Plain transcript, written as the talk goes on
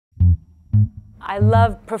I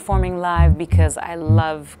love performing live because I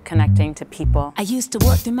love connecting to people. I used to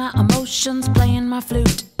work through my emotions playing my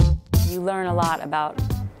flute. You learn a lot about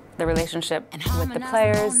the relationship with the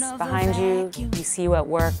players behind you. You see what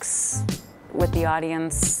works with the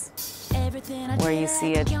audience, where you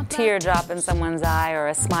see a teardrop in someone's eye or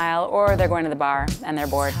a smile, or they're going to the bar and they're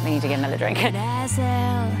bored, they need to get another drink. And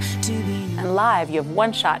live, you have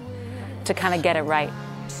one shot to kind of get it right,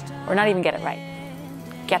 or not even get it right.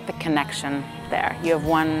 Get the connection there. You have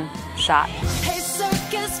one shot. Hey,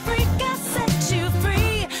 circus freak.